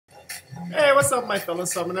what's up my fellow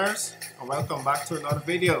summoners, and welcome back to another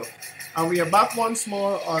video. And we are back once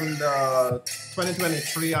more on the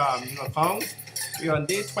 2023 new account. We are on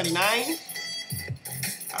day 29,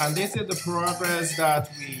 and this is the progress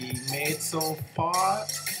that we made so far.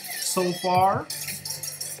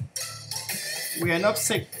 We end up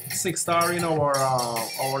six starring our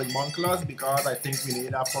homunculus because I think we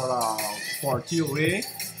need that for TOA.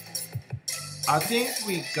 I think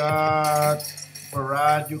we got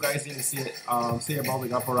Parade. You guys didn't say about we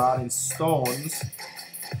got Parade in stones.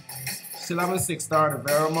 Still haven't 6-star the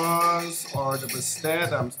Vermons or the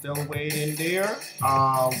Bastet. I'm still waiting there.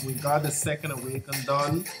 We got the second awaken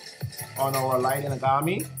done on our Lightning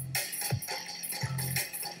Agami.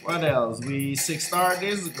 What else? We 6-star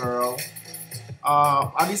this girl.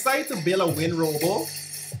 I decided to build a Wind Robo,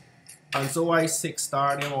 and so I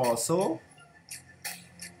 6-starred him also.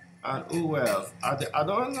 And who else? I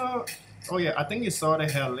don't know. Oh yeah, I think you saw the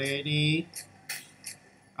Hell Lady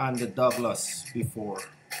and the Douglas before.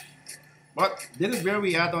 But this is where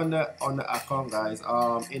we at on the account, guys.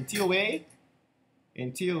 In TOA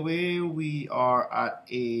we are at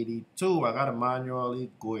 82. I got to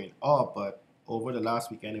manually going up, but over the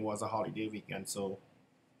last weekend it was a holiday weekend, so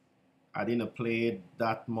I didn't play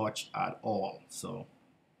that much at all. So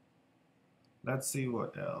let's see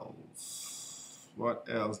what else. What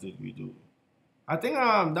else did we do? I think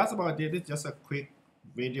that's about it. It's just a quick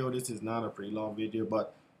video. This is not a pretty long video,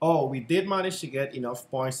 but oh, we did manage to get enough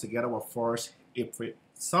points to get our first Ifrit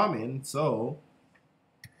summon. So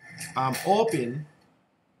I'm hoping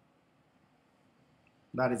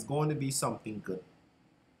that it's going to be something good.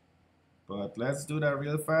 But let's do that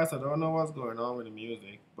real fast. I don't know what's going on with the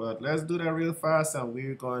music, but let's do that real fast and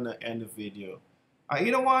we're going to end the video. I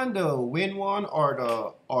either want the wind one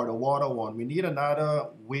or the water one. We need another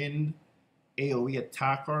wind AoE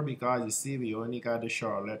attacker because you see we only got the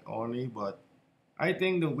Charlotte only, but I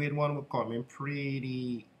think the wind one will come in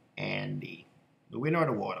pretty handy. The wind or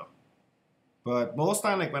the water. But most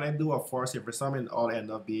time, like when I do a force if for summon, all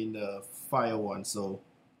end up being the fire one. So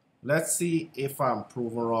let's see if I'm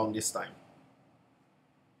proven wrong this time.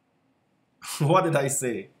 What did I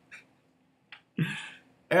say?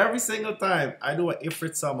 Every single time I do an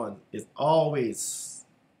Ifrit summon, it's always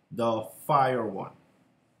the fire one.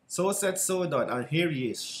 So said, so done, and here he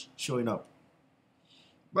is showing up.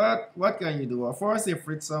 But what can you do? Of course,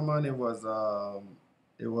 Ifrit summon, it was the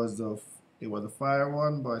fire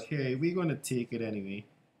one, but hey, we're gonna take it anyway.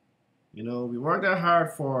 You know, we worked that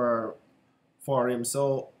hard for him,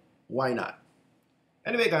 so why not?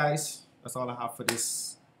 Anyway, guys, that's all I have for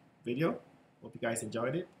this video. Hope you guys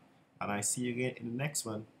enjoyed it, and I see you again in the next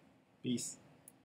one. Peace.